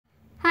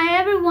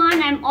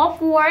everyone, I'm off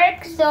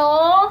work,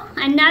 so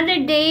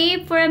another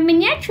day for a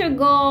miniature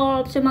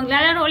golf. So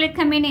maglalaro ulit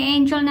kami ni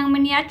Angel ng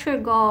miniature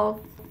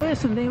golf.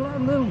 Listen, they let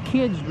little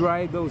kids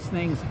drive those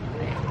things.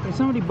 If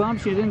somebody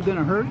bumps you, it isn't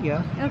gonna hurt you.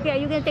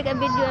 Okay, you can take a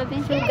video of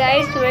it. So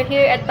guys, we're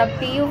here at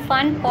Papio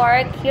Fun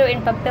Park here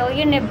in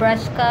Papio,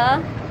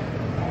 Nebraska.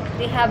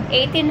 We have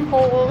 18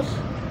 holes,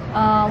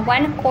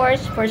 one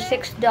course for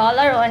 $6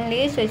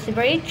 only, so it's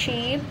very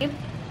cheap.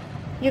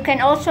 You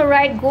can also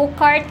ride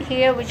go-kart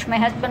here, which my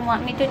husband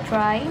want me to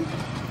try.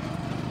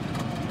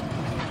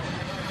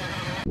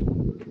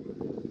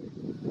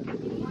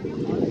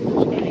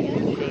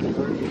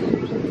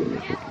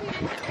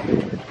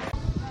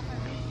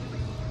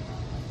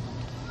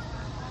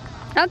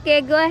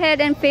 Okay, go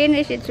ahead and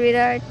finish it,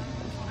 sweetheart.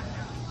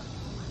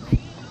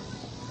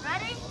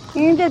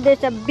 Ready?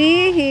 There's a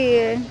bee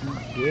here.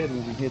 Good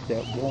when we hit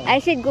that wall.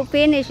 I said go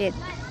finish it.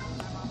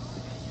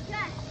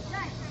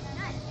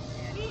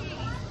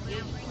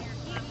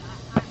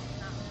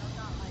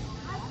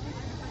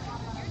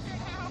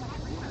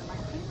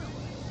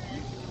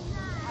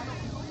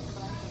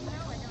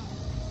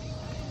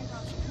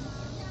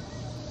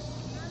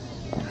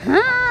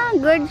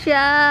 Good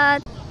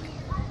shot.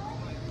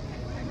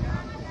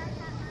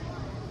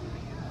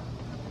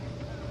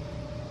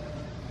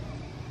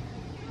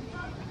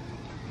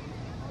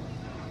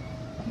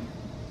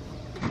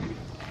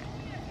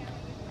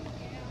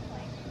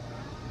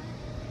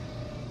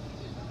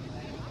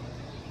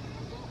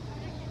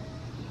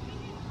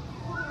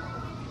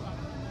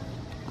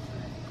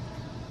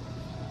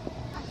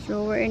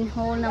 So we're in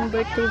hole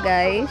number 2,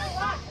 guys.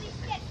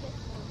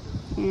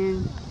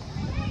 And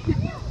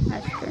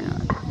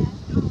astronaut.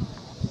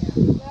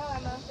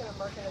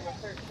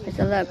 There's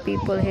a lot of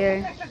people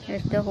here.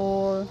 There's the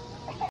hole.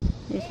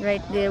 He's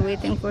right there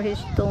waiting for his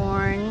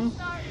turn.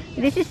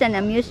 This is an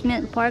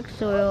amusement park,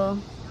 so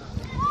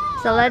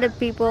it's a lot of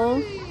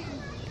people.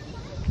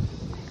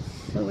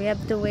 So we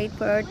have to wait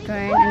for our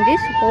turn. And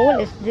this hole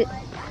is,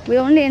 we're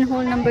only in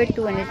hole number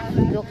 2, and it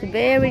looks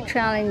very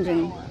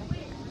challenging.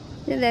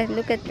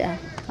 Look at that.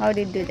 How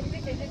they do that.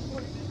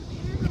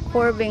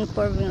 Curving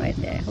right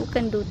there. Who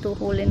can do 2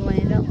 hole in 1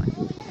 in that one?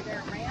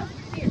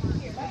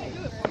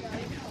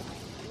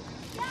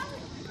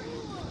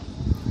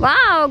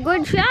 Wow,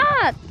 good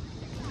shot.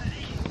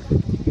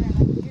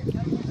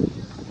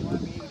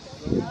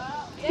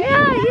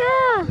 Yeah.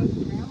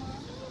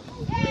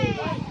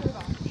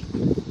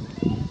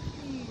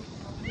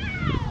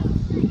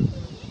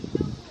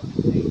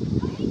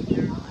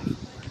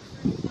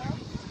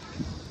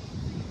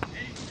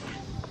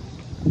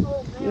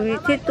 You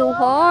hit it too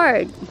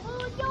hard.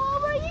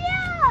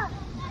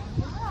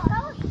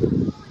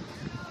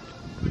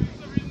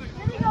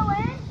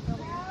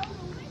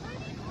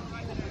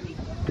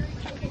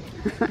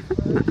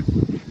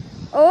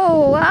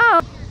 Oh,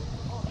 wow.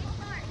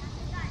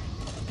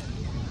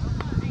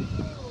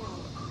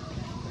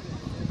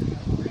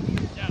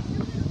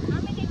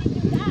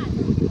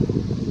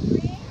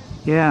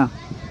 Yeah.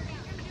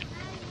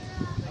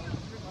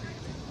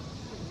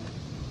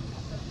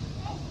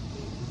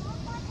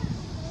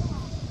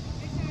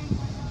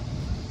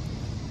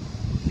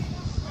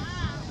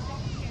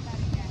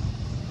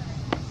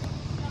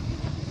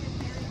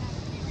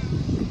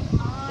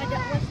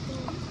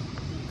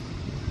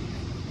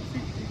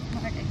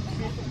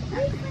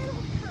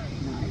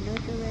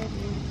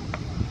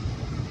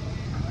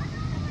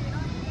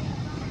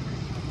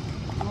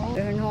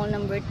 We're in hole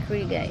number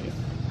 3, guys.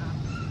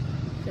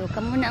 So,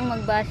 kamo na ang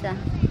magbasa.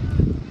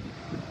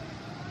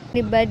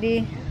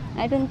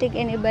 I don't think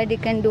anybody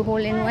can do hole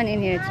in 1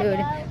 in here. So,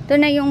 ito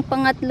na yung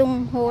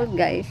pangatlong hole,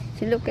 guys.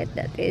 So, look at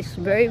that. It's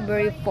very,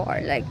 very far.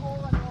 Like,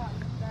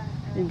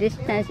 the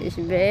distance is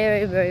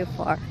very, very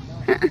far.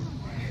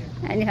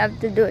 And you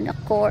have to do a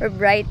curve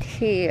right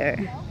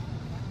here.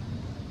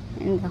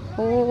 And the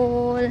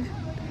hole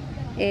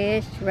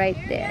is right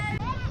there.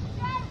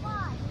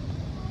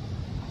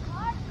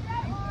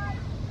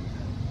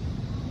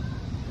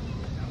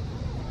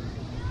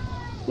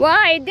 Wow,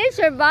 it did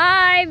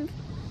survive.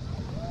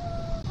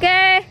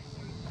 Okay.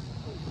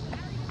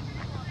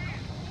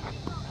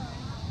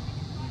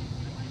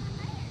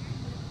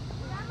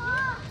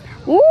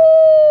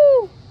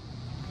 Woo!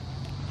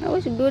 That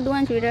was a good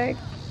one, sweetheart.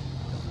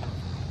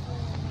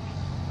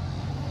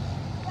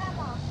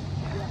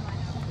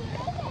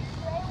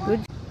 Good.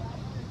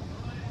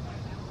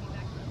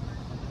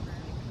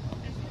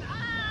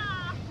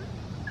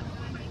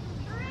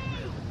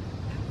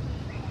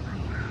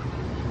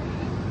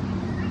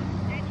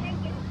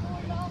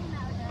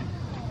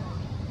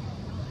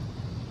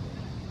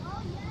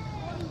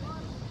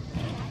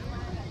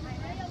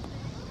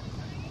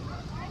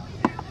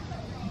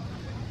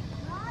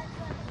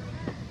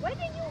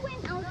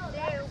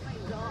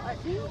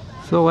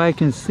 So I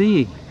can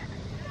see.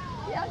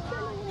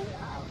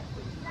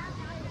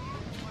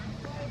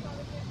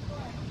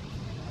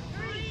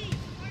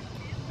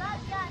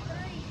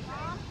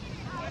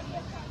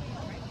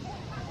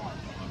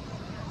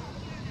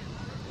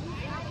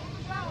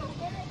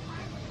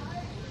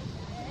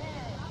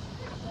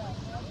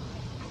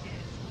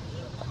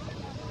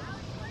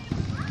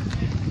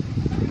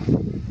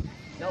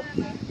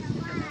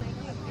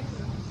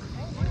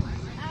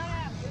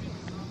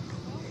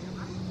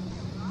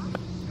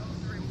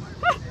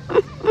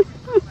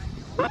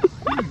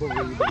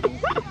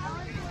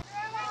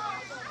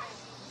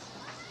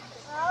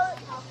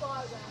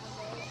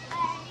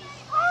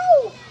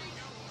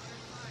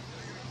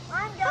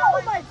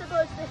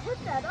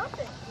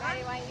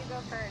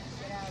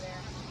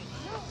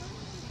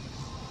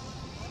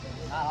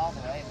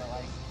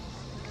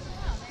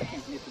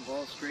 hit the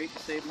ball straight and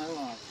save my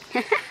life.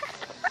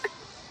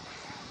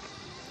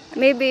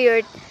 Maybe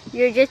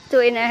you're just too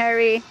in a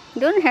hurry.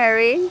 Don't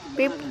hurry.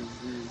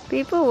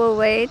 People will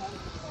wait.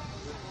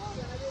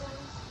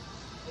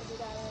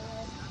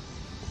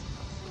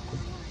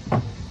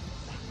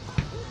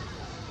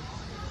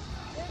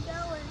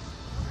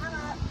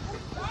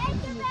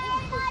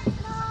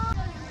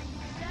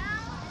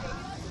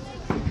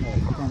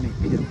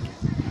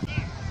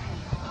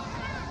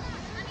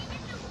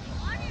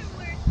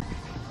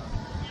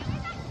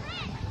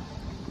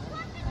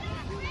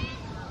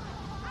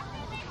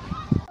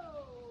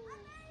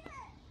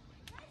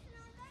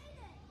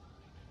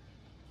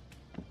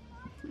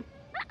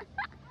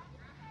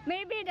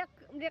 Maybe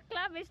the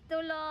club is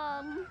too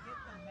long.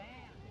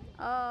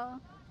 Oh.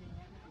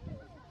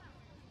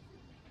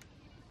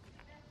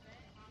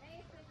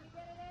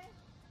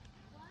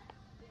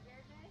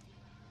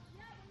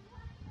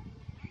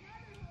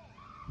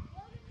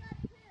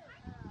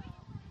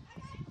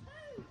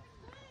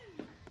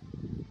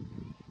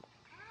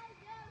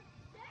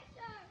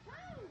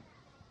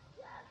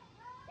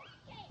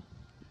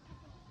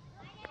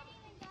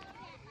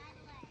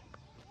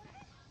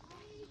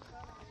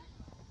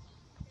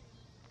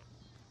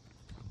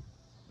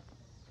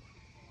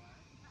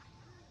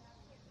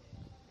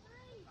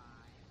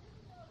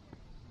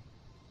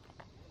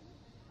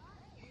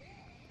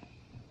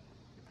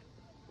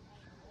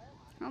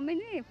 How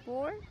many?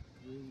 4?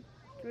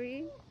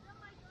 3?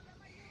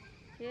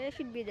 Yeah, it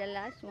should be the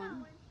last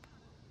one.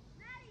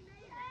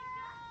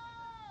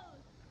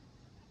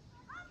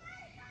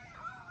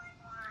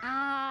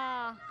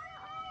 Ah.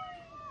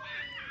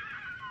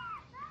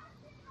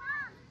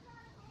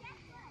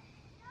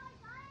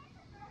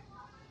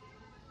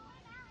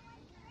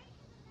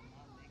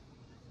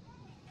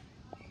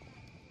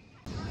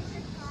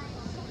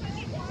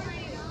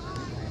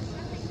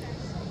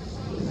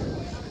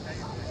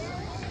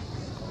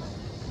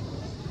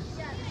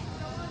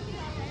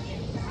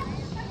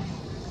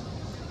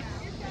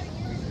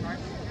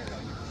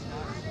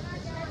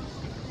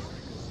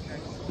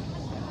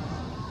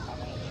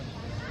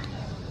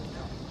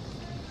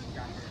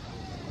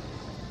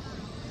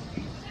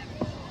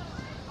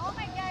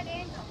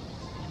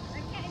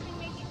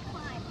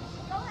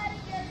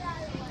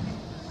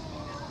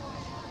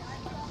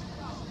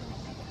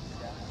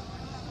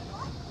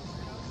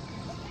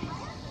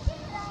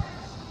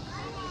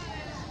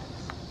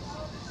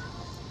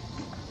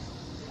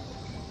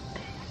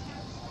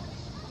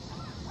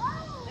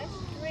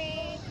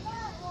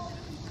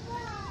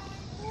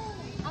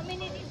 How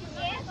many did you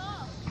get?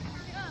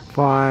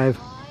 5.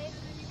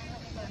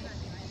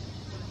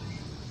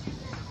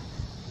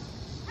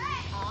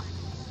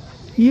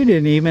 You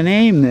didn't even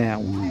aim that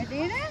one. I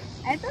didn't?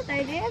 I thought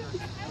I did.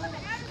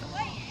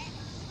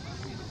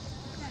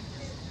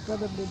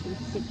 Probably be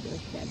 6 or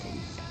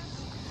 7.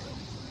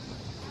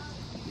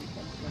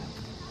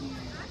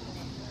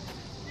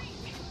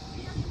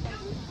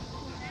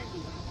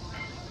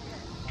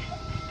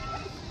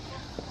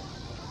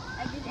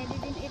 I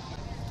didn't eat.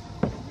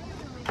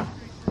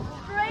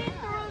 Straight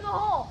through the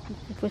hole.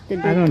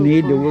 I don't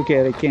need to look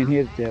at it. Can't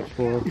hit it that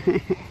far.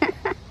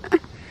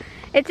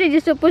 It's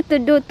just supposed to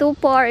do 2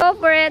 parts. Go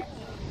for it.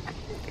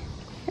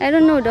 I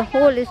don't know. The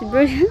hole is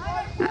brilliant.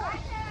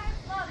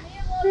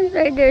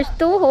 Right, there's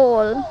 2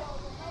 holes,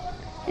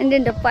 and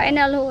then the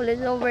final hole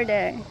is over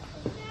there.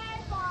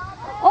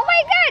 Oh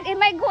my God! It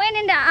might go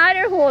in the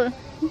other hole.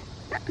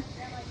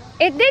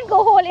 It did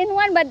go hole in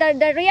one, but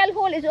the real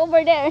hole is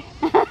over there.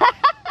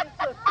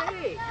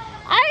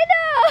 I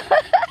know.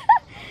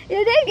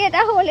 You did get a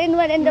hole in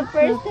one in the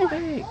first.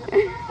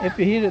 If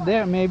you hit it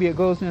there, maybe it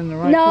goes in the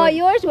right No, place.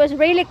 yours was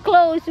really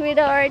close,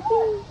 sweetheart.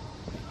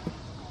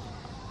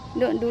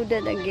 Don't do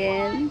that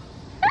again.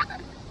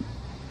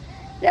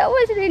 That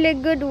was really a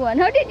good one.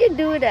 How did you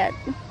do that?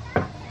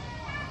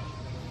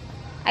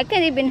 I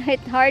can't even hit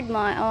hard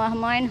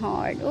mine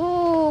hard.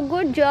 Oh,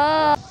 good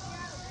job.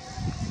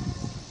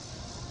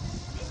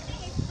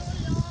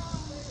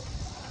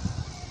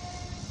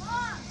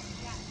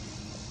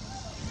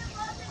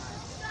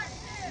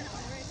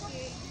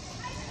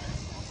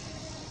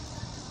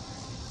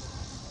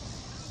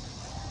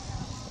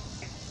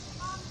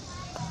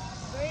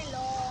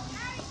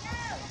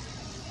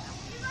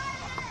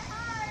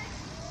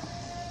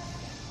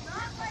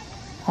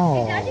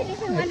 Oh,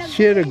 it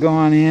should have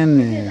gone in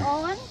Is it there.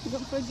 on?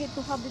 Don't forget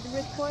to have it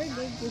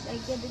recorded because I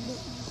get it.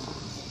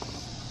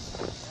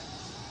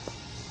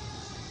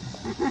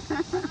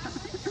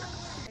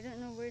 I don't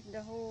know where's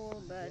the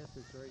hole, but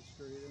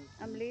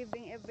I'm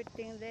leaving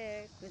everything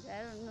there because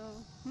I don't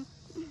know.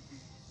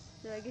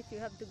 So I guess you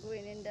have to go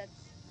in that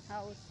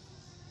house.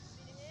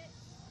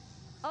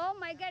 Oh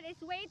my God,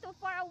 it's way too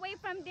far away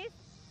from this.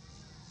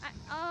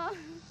 Oh,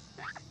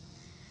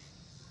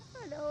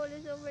 the hole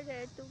is over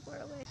there, too far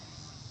away.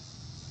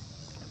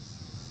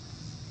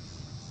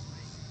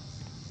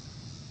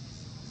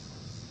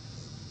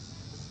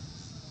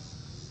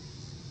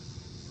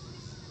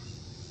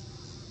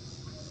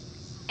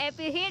 If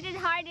you hit it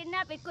hard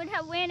enough, it could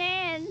have went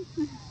in.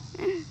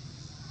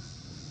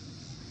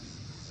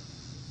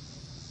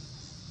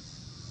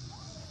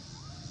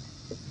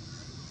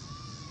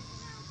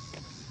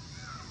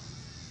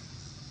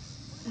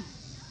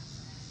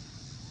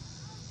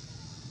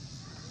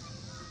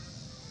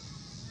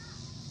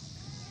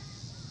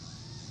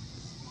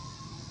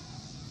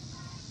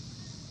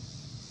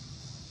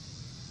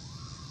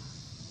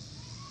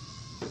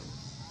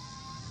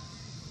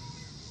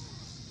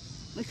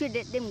 should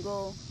let them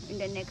go in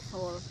the next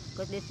hole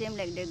because they seem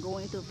like they're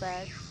going too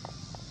fast.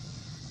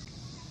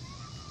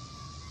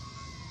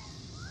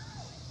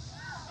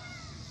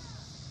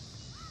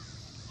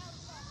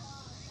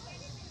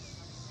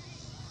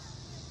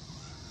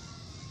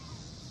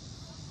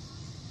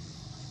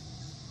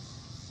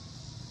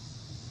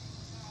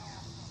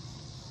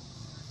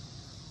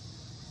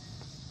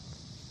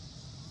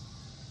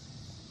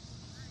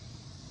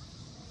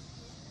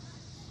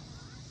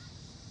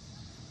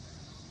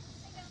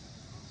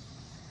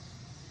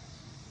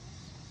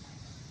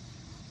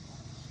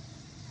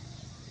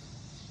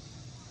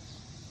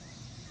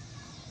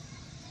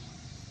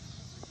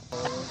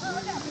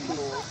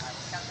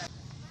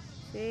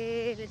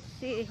 See, let's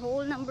see,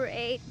 hole number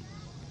 8.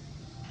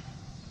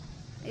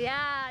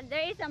 Yeah,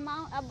 there is a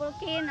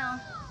volcano.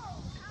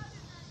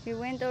 He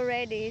went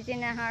already. He's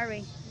in a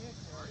hurry.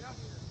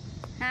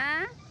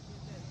 Huh?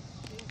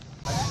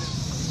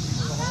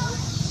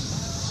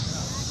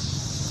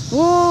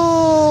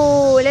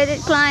 Whoa! Let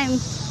it climb.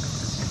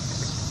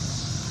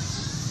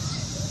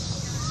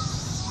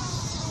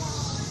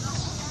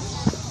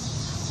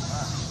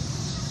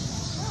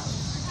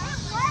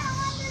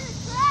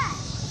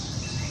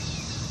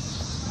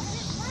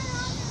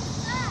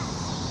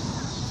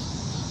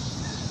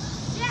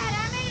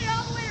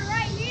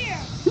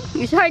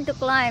 It's hard to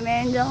climb,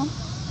 Angel. Oh,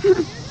 you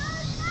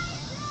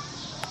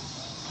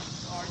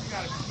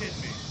gotta be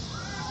kidding me.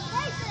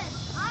 Listen,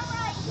 I'm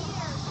right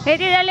here. Hit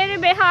it a little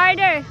bit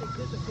harder.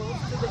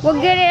 We'll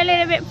get it a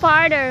little bit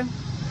farther.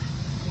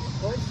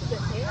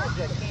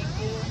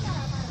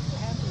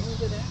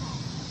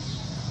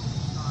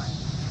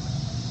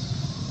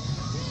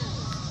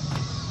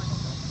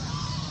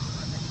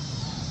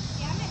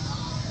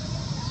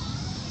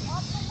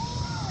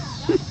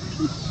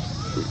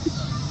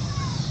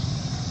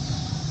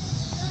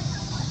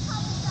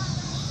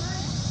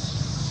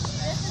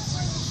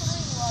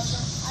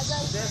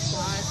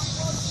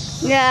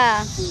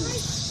 Yeah.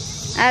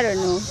 I don't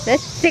know.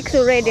 That's 6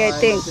 already, I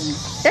think.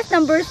 That's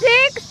number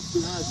 6?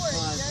 No,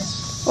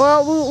 it's 5.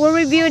 Well, we'll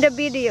review the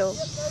video.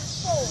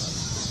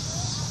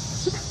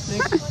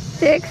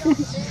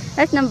 6.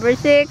 That's number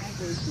 6.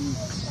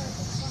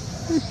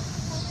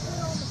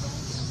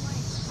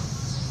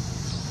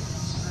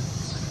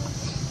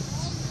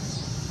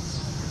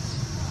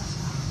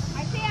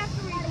 I say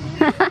after we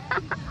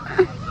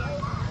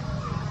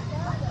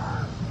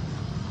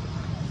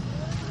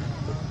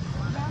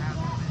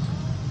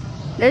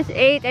That's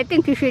 8. I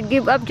think you should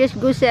give up. Just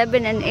go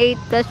 7 and 8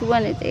 plus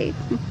 1 is 8.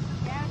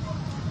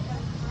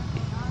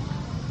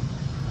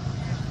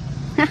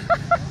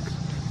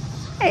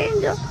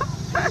 Angel. I'm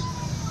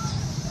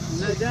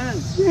not done.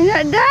 You're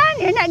not done.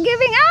 You're not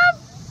giving up.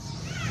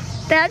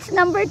 That's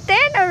number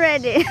 10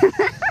 already.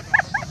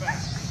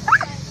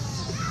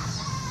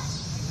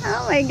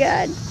 Oh my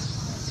God.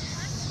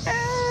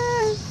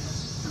 I'm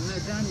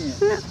not done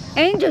yet.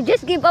 Angel,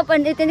 just give up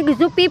on it. And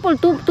two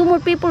more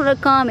people are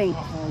coming.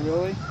 Oh,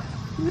 really?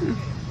 Okay.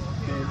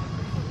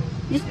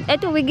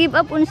 Ito, we give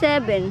up on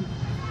 7.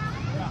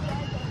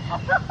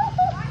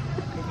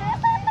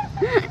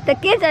 The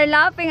kids are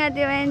laughing at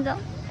you, Angel.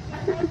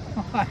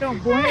 I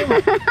don't blame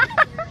them.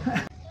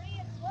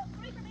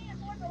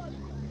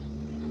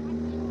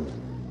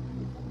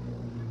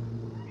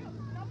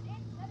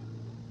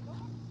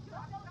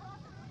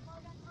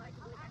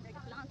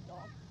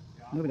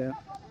 Move it out.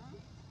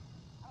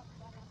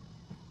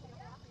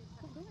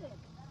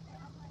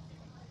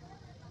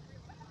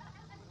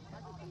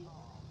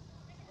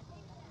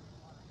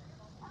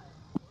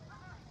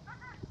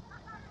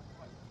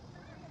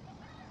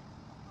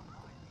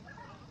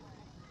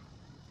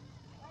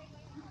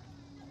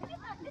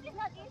 This is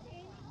not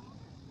easy.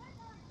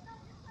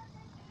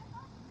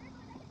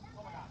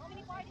 How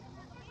many parties?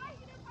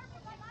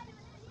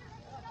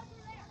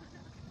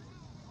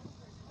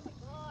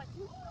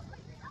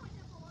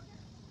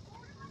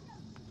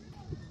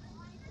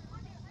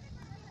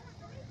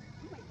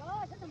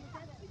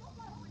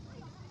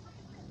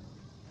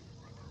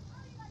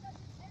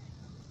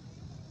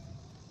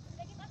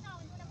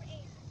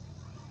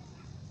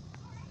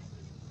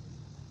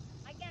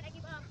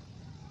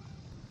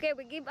 Okay,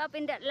 we give up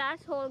in that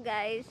last hole,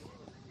 guys.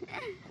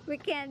 We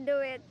can't do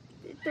it.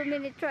 2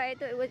 minute try.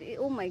 It was.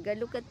 Oh my God!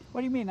 Look at.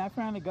 What do you mean? I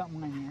finally got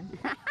mine in.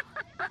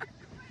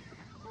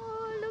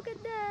 Oh, look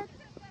at that.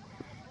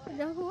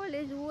 The hole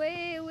is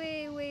way,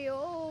 way, way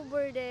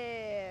over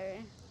there.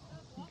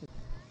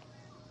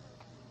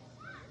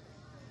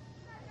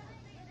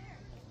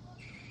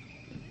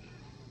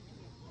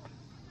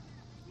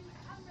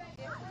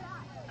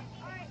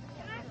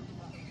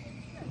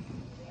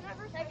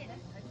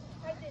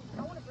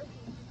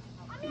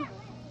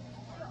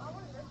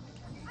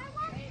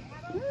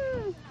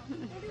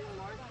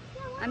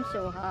 I'm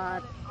so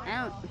hot.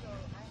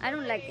 I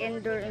don't like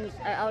indoor and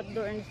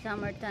outdoor in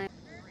summertime.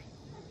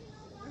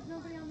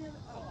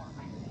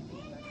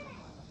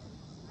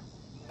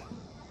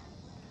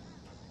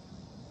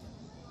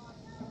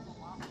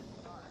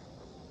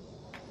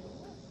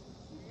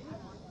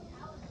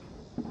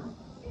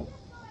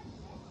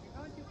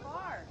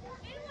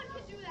 Anyone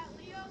can do that,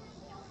 Leo.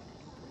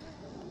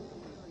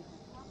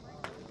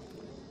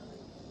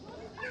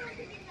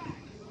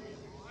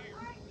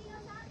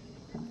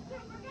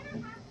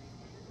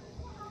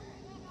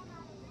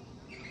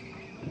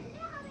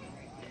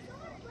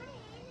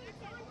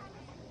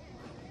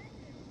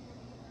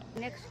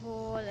 next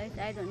hole is,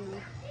 I don't know.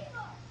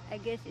 I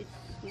guess it's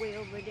way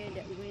over there,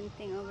 that green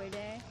thing over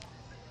there.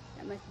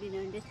 That must be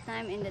done. This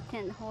time in the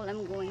 10th hole,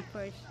 I'm going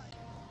first.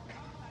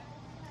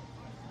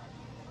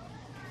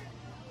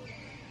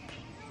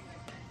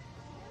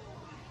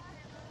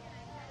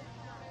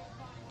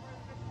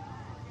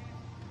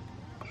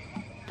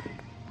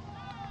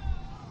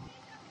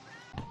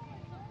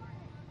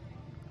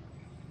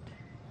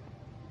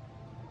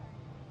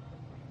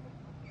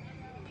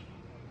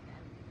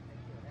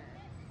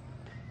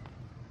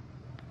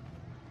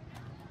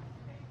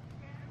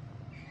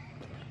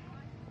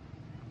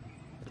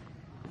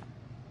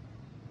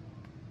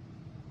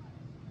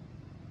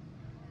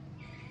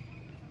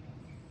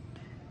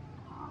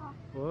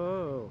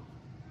 Whoa.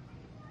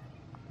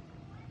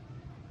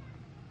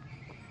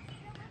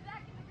 We're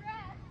back in the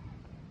grass.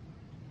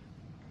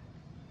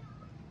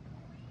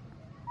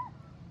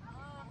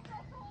 Oh,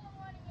 that's all I'm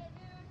wanting it,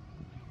 dude.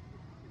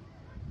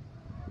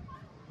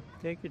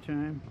 Take your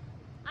time.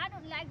 I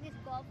don't like this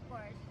golf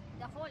course.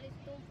 The hole is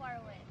too far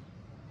away.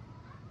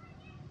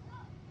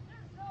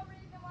 There's no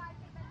reason why I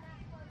think that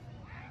that's close to the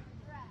grass.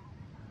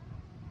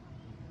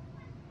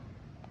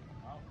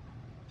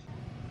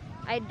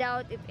 I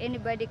doubt if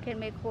anybody can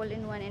make hole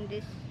in one in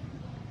this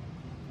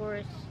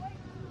course.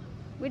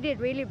 We did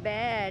really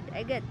bad.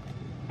 I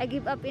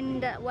give up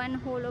in that one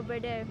hole over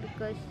there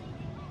because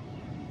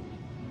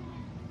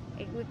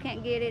we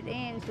can't get it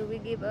in, so we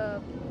give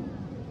up.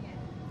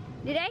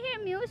 Did I hear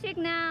music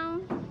now?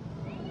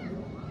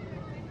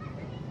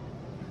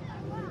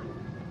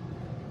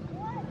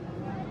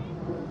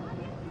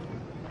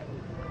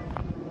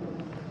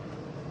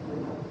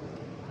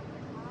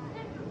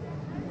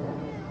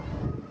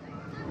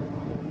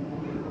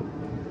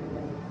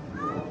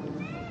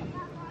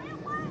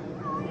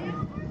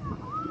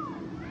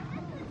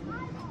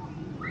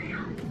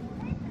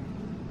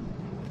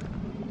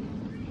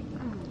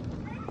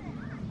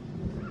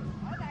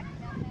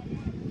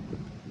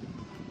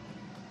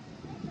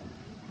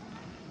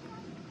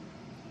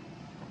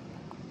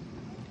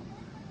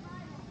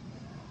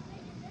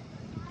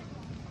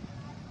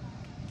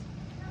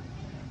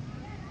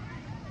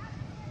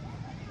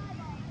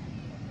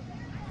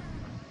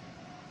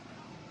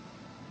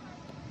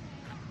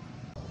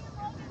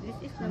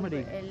 This is number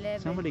 11.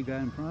 Somebody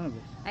got in front of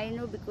us. I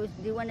know, because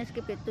they want to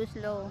skip it too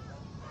slow.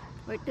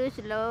 We're too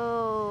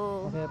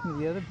slow. What happened to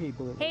the other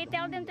people? That Hey, were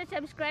tell behind them to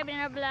subscribe in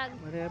our vlog. us?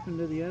 What happened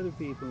to the other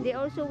people? They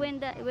also when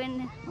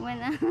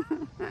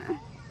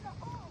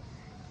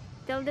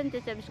tell them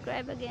to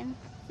subscribe again.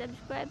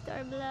 Subscribe to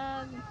our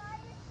vlog.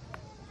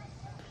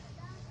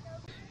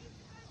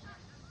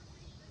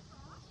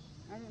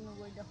 I don't know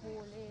where the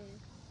hole is.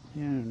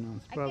 Yeah, I don't know.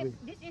 It's probably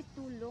This is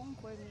too long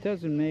for me.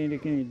 doesn't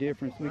make any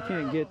difference. We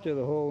can't get to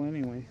the hole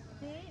anyway.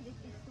 See, this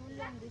is too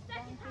long. This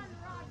Second donkey. time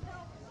around, so,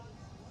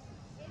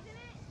 isn't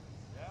it?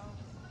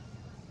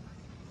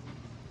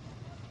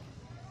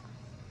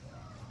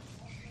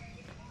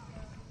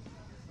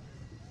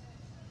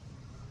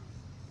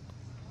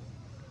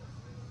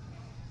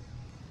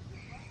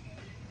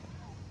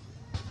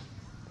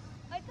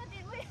 I thought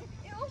it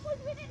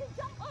almost went and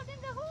jumped out in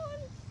the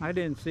hole. I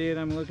didn't see it.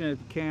 I'm looking at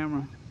the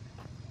camera.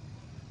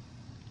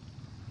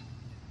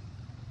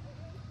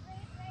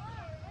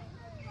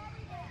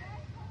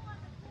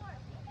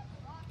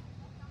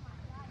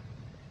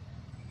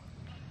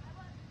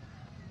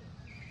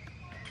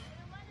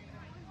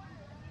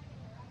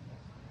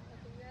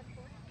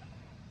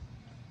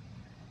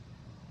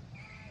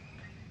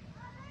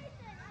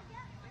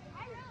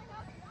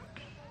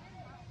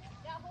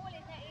 The hole is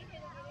not easy to get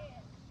in.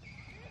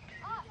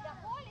 Oh, the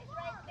hole is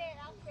right there,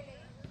 actually.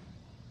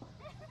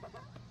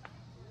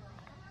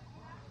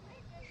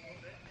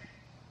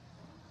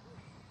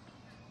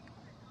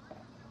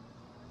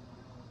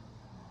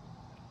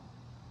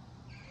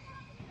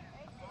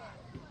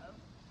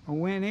 I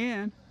went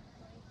in.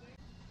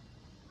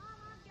 Mom,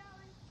 I'm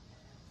going.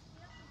 You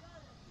have to go.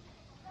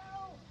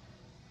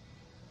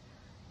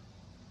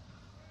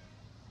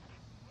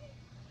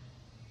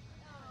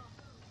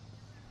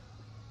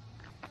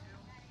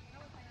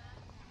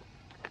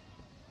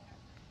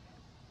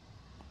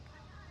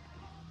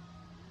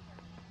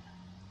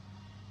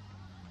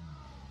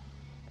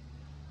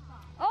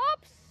 No.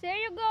 Oops! There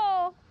you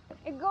go.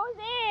 It goes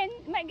in.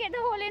 You might get the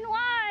hole in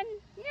one.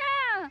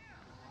 Yeah.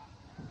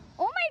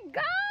 Oh my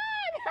God!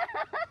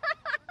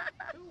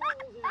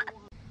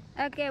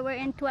 Okay, we're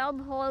in 12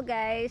 hole,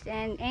 guys,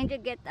 and Angel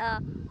get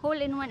a hole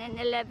in one and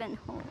 11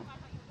 hole.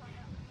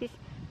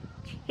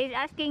 He's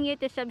asking you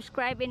to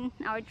subscribe in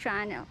our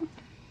channel.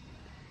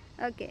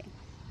 Okay,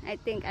 I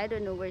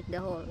don't know where's the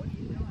hole.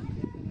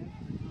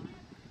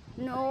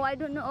 No, I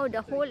don't know. Oh,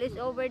 the hole is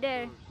over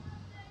there.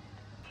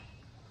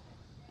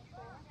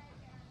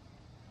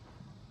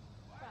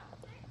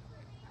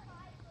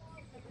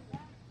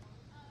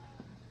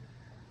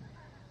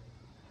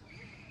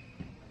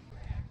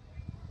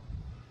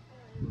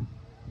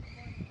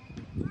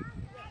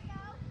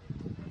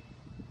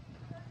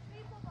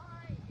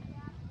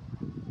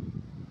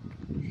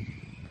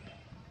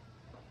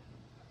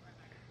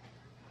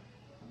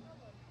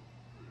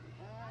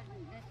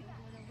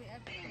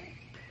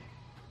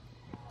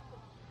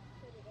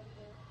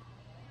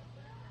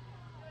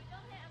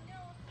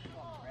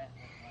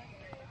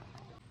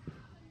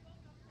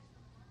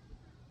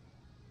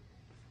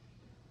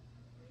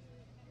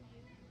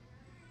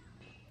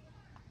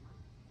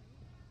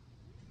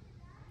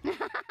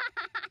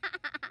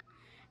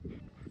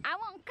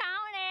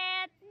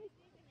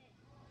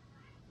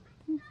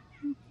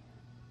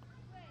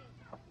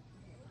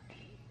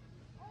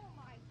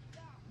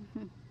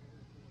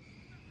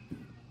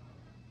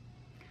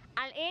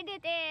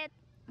 edit it.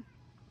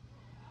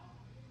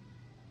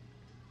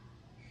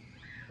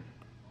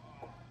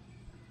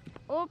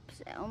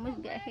 Oops, I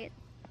almost got hit.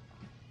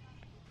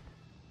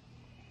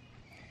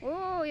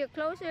 Oh, you're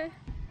closer.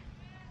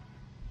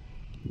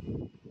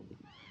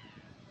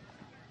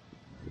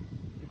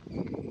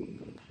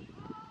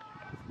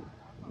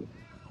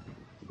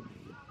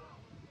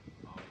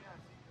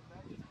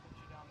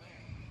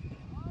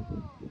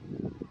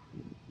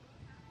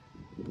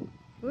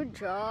 Good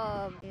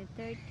job. Okay,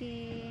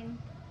 13.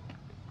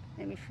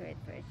 Let me show it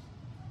first.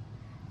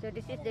 So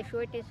this is the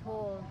shortest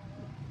hole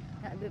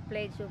that we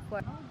played so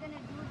far. How are we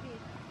gonna do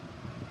this?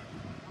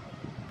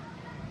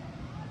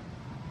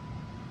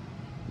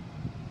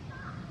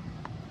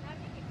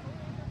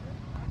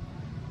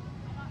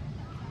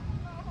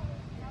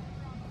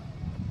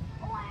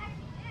 Oh, I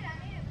actually did. I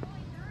made it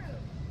fully through.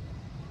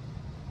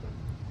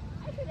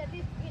 I should at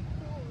least hit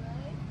 2,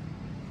 right?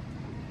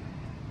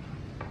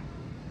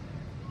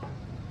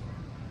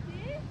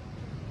 See?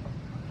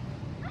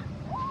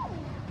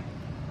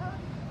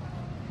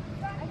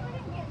 I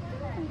couldn't get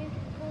through on this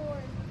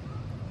board.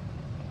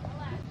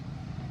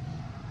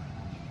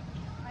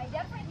 I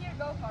definitely hear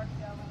go-karts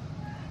though.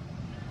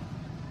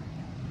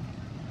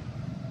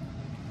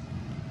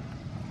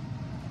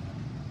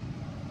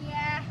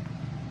 Yeah.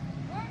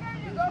 We're going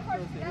to do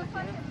go-karts. That's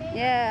like the main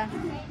Yeah.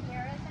 main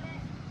here, isn't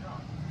it?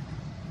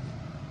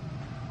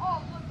 Oh,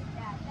 look at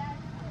that.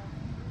 That's cool.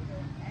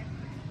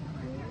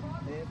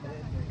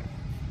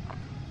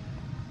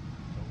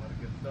 Don't let it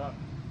get stuck.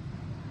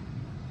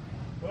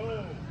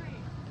 Boom.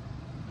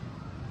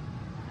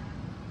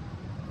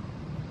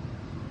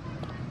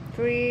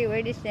 3,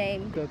 we're the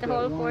same. Got The that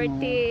hole one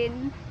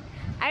 14.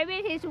 I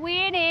bet he's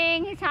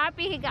winning. He's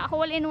happy he got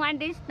hole in one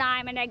this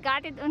time, and I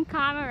got it on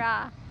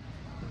camera.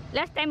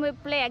 Last time we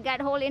play, I got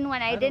hole in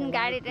one. I didn't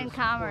got it in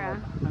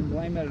camera. I'm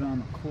blaming it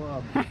on the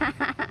club.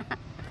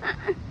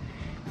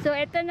 So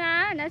ito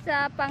na,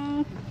 nasa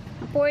pang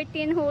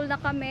 14 hole na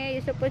kami.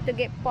 You're supposed to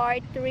get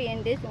part 3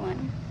 in this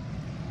one.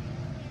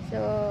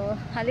 So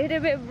a little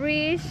bit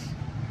breeze.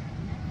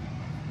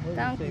 Where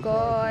does it Thank say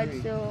God. par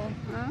three? So,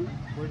 huh?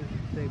 Where does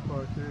it say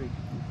par 3?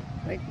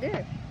 Right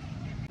there.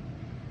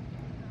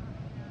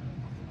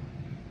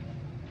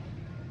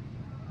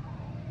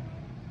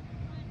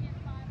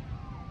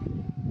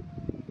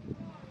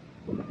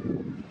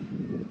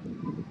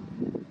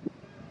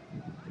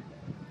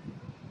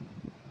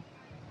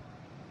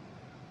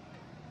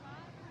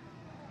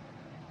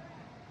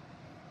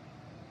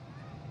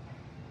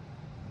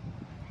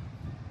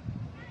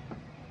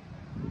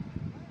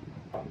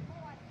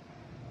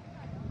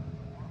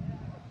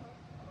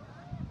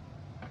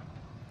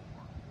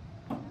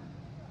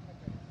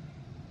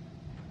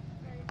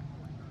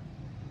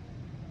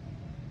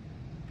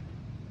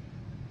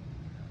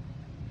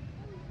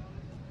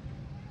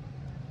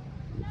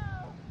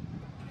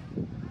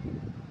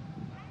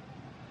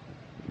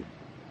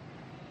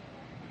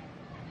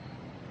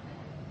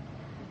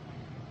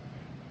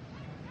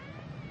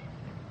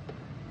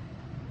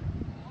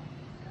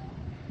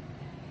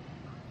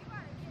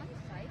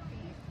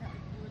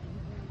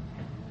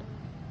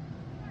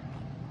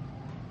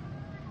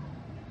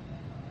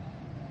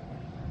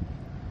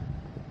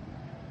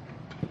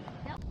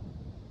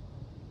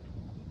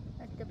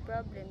 That's the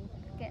problem.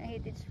 Can't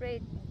hit it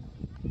straight.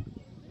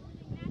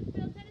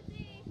 Nashville,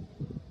 Tennessee.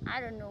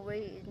 I don't know where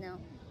he is now.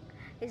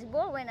 His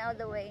ball went out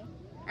the way.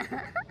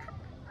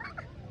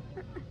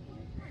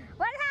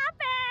 What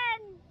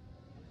happened?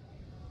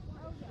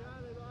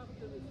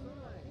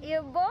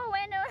 Your ball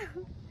went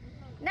out.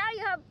 Now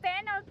you have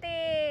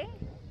penalty.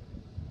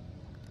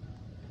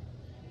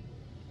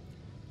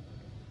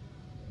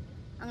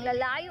 Ang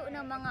lalayo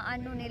ng mga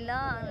ano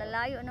nila, ang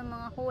lalayo ng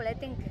mga hole. I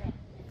think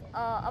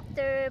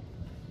after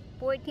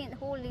 14th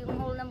hole, yung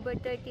hole number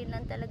 13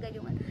 lang talaga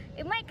yung ano.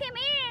 It might come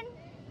in.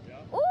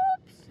 Yeah.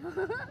 Oops.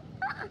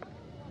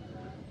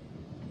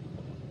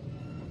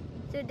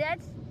 So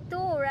that's 2,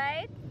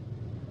 right?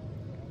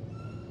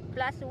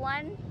 Plus 1.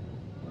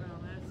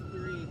 Well, that's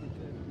 3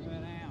 because it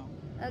went out.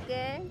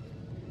 Okay.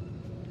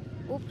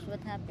 Oops, what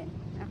happened?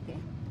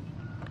 Okay.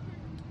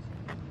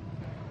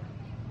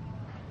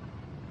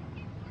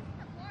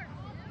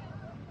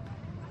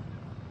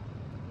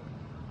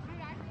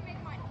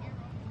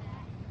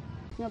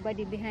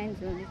 Nobody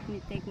behind, so let me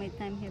take my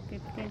time here.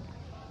 15.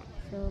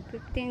 So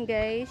 15,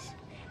 guys.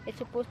 It's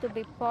supposed to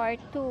be part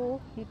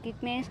 2. It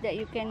means that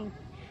you can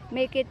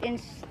make it in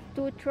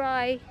 2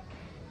 try,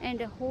 and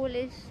the hole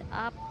is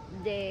up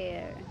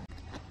there.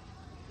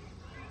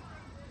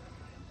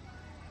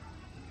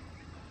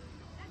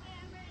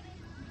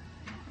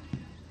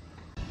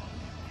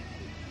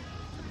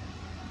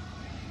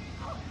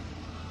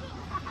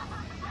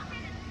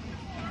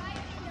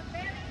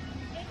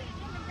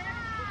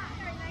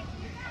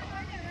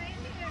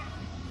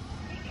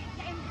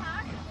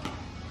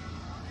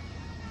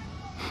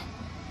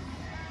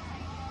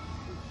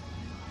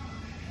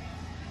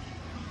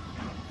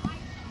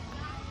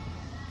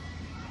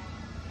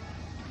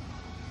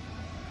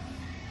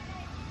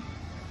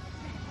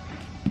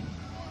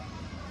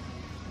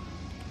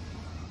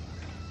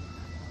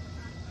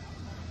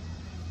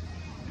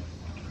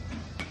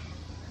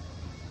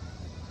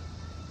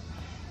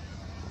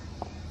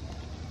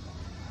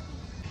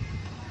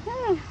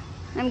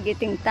 I'm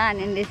getting tan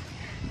in this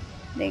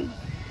thing.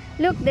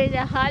 Look, there's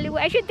a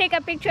Hollywood. I should take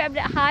a picture of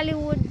the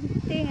Hollywood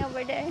thing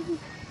over there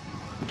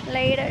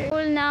later.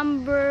 Hole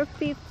number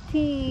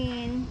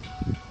 15.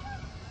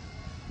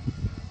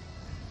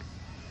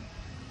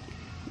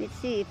 Let's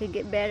see if we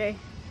get better.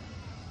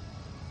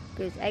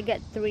 Because I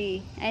got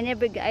 3.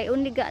 I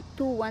only got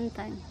 2 one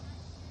time.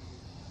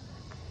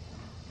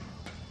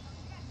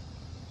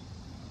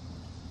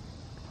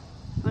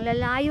 Ang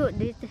lalayo.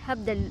 They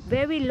have the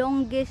very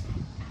longest.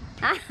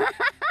 I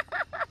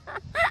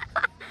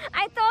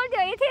told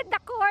you, it hit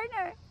the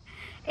corner.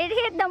 It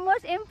hit the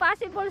most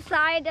impossible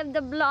side of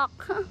the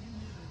block.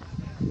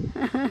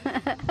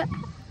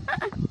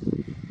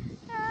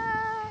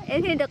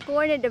 It hit the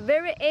corner, the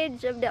very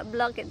edge of that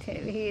block. It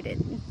hit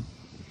it.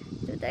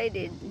 That's what I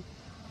did.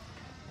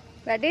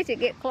 But at least you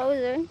get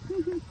closer.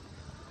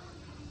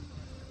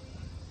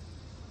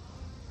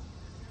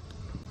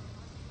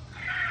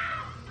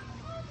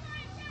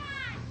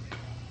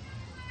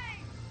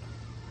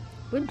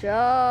 Good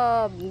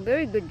job.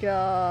 Very good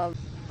job.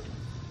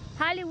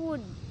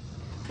 Hollywood.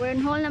 We're in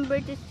hole number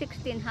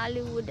 16,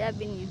 Hollywood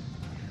Avenue.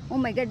 Oh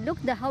my God,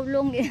 look how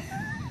long the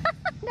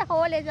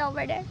hole is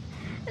over there.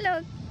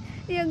 Look,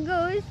 it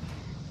goes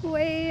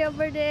way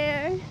over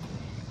there.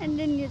 And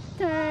then you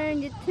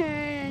turn,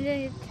 and then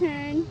you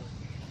turn.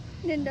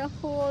 Then the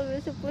hole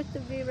is supposed to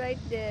be right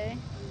there.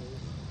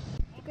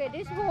 Okay,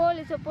 this hole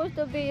is supposed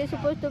to be, you're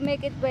supposed to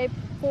make it by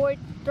 4th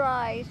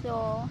try,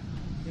 so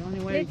The only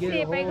way let's to get see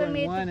a if I hole can in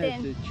make one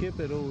it is to chip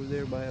it over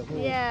there by a hole.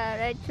 yeah,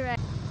 that's right.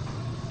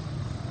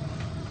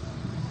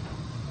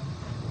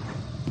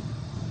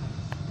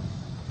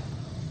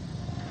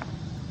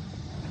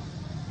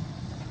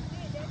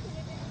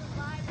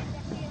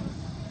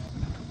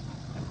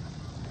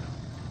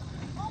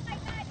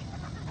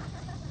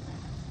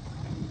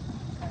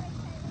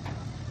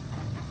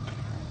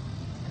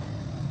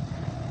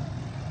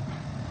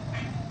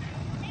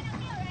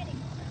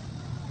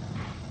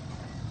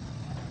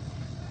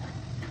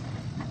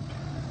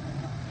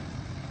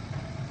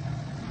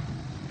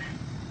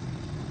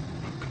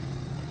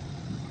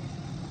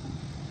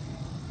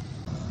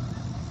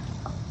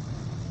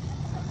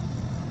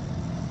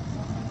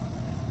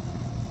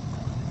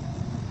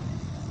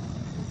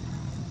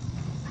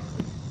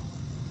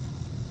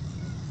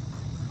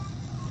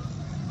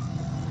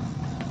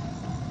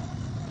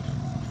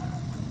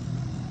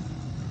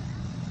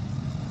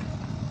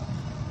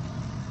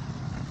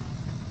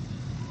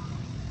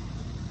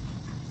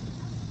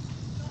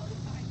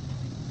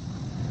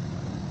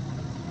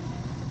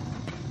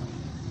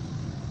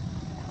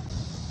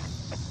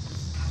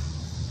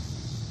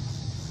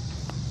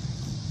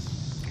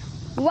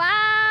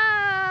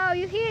 Wow,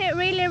 you hit it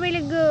really,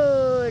 really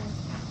good.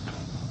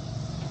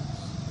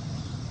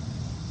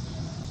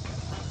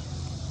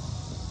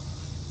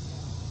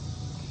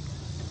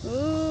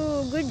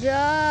 Ooh, good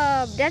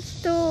job.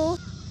 That's 2.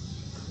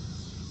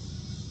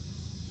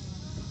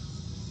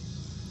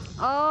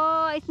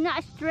 Oh, it's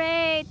not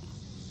straight.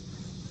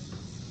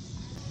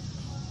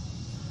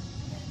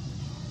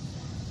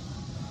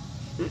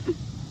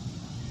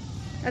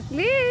 At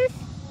least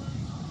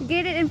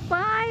get it in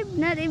 5,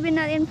 not in 4.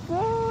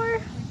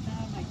 Every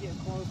time I get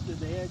close to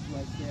the edge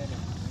like that,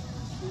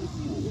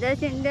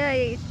 Doesn't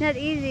die. It's not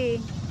easy.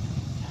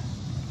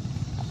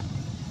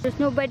 There's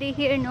nobody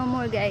here no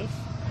more, guys.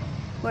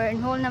 We're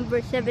in hole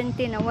number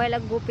 17. A while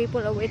ago,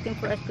 people are waiting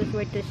for us because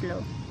we're too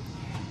slow.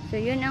 So,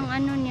 yun ang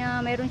ano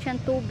niya. Mayroon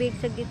siyang tubig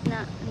sa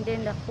gitna. And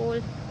then the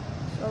hole is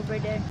over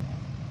there.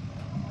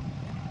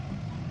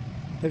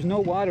 there's no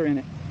water in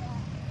it.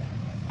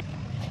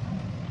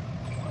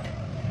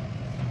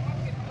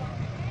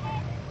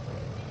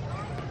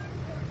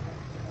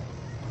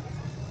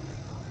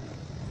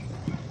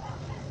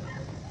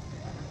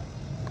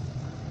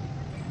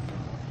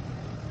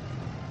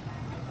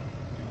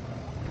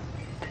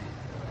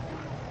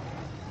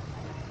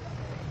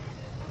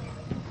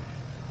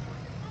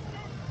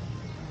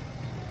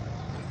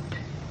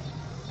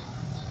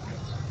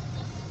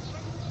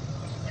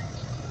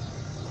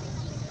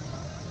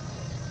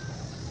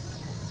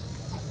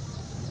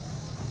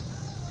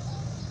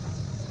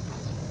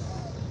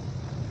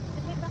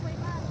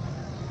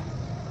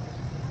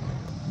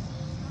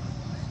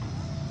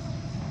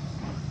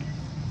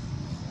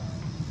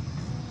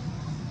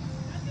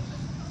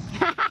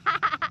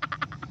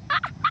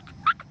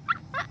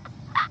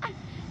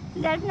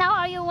 That's not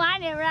how you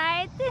want it,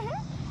 right?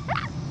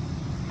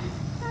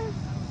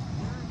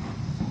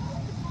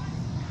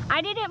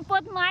 I didn't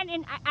put mine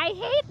in. I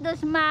hate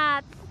those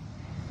mats.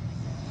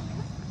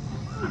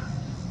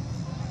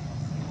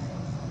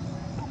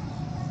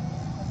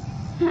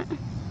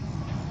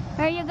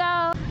 There you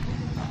go.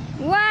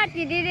 What?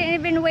 You didn't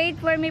even wait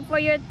for me for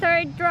your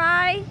 3rd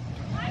try?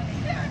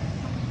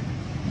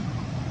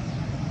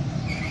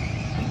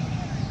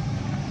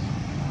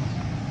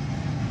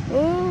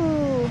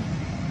 Ooh.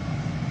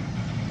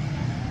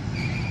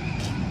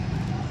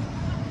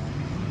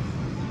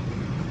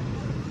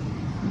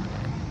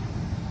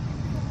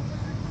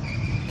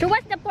 So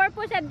what's the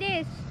purpose of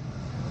this?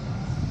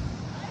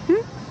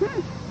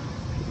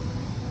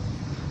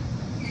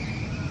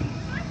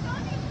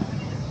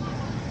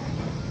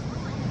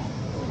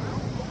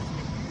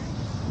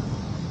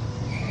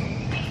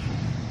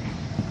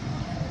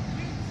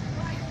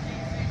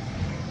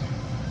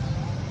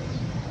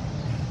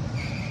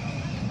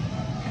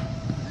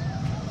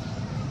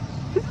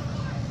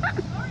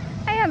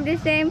 have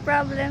the same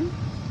problem.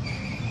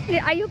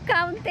 Are you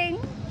counting?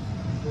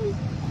 You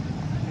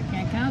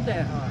can't count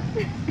that hard.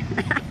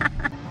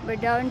 We're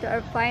down to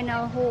our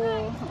final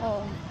hole.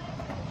 Oh.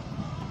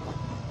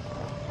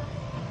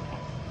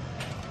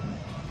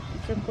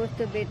 It's supposed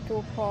to be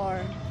too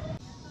far.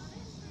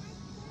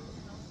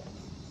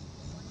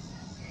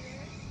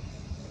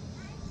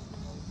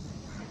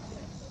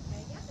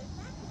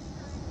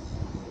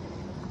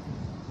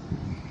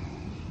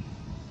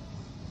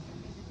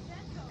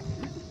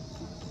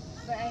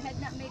 But I had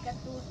not make a 2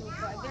 so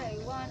far. I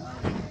one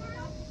only.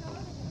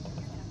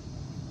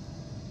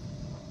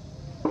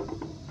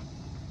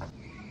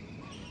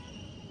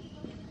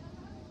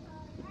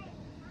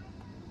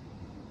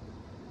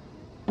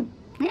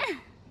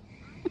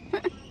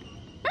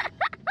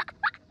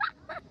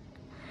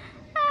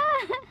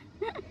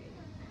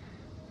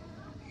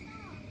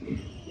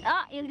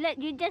 Oh,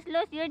 you just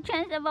lost your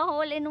chance of a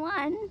hole in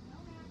one.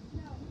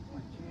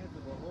 One chance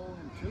of a hole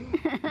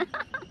in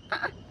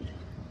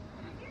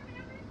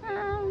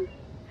 2.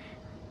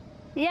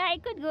 Yeah, I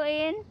could go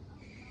in.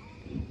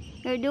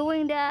 You're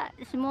doing the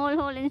small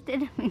hole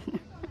instead of me.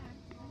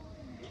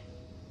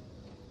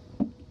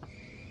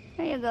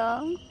 There you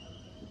go.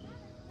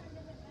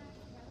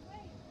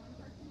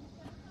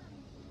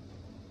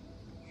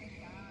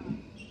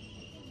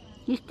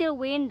 You still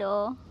win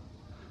though.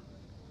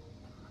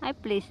 I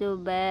play so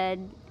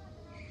bad.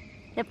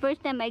 The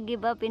first time I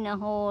give up in a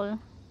hole.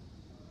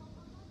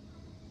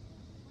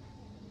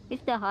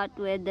 It's the hot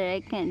weather. I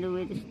can't do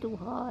it. It's too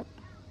hot.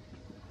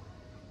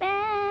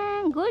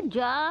 Bang! Good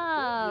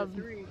job.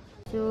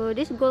 So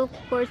this golf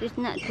course is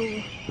not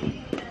too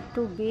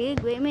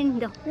big. I mean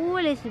the hole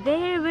is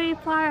very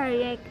far.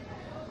 Like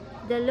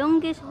the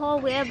longest hole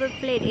we ever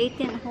played,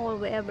 18th hole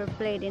we ever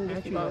played in this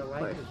Actually, golf I like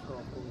course. this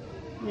golf course.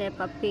 The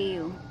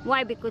Papio.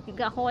 Why? Because you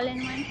got hole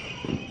in one?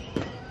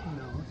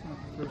 No, it's not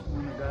the first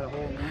one that got a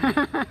hole in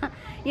one.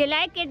 You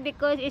like it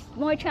because it's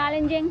more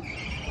challenging?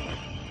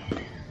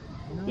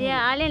 No.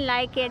 Yeah, I didn't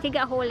like it. He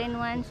got hole in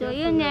one. So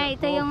yun nga,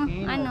 ito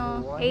yung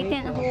ano,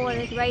 18th hole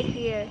is right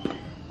here.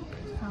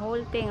 The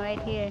whole thing right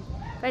here.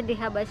 But they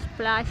have a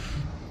splash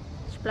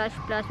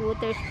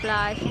water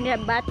splash. And they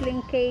have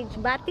batting cage.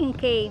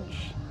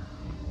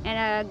 And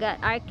I got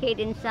arcade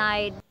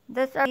inside.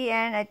 That's the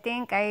end. I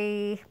think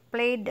I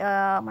played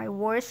my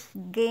worst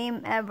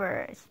game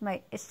ever.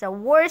 It's the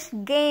worst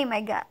game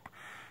I got.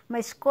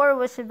 My score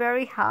was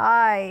very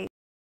high.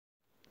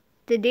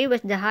 Today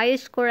was the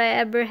highest score I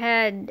ever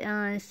had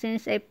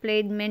since I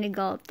played mini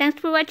golf.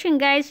 Thanks for watching,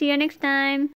 guys. See you next time.